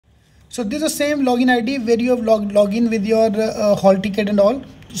So this is the same login ID where you have log in with your hall ticket and all.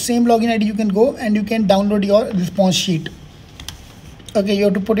 Same login ID you can go and you can download your response sheet. Okay, you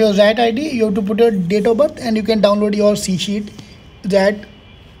have to put your XAT ID, you have to put your date of birth, and you can download your C sheet, XAT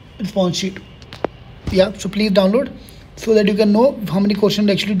response sheet. Yeah, so please download so that you can know how many questions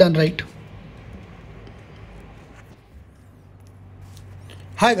actually done right.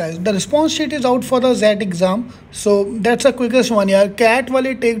 Hi guys, the response sheet is out for the XAT exam. So that's the quickest one. Yeah, CAT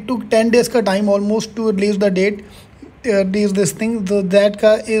wale took 10 days ka time almost to release the date. Release this thing. The XAT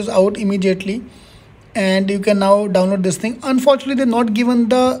ka is out immediately, and you can now download this thing. Unfortunately, they're not given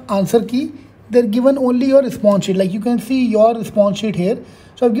the answer key. They're given only your response sheet. Like you can see your response sheet here.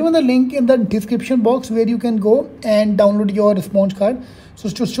 So I've given the link in the description box where you can go and download your response card. So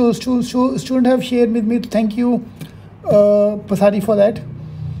student have shared with me. Thank you, Pasari, for that,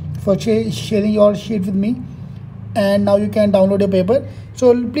 for sharing your sheet with me. And now you can download your paper.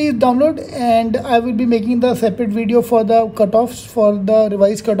 So please download, and I will be making the separate video for the cutoffs, for the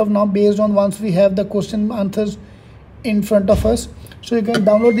revised cutoff now, based on once we have the question answers in front of us. So you can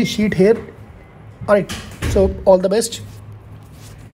download the sheet here. All right, so all the best.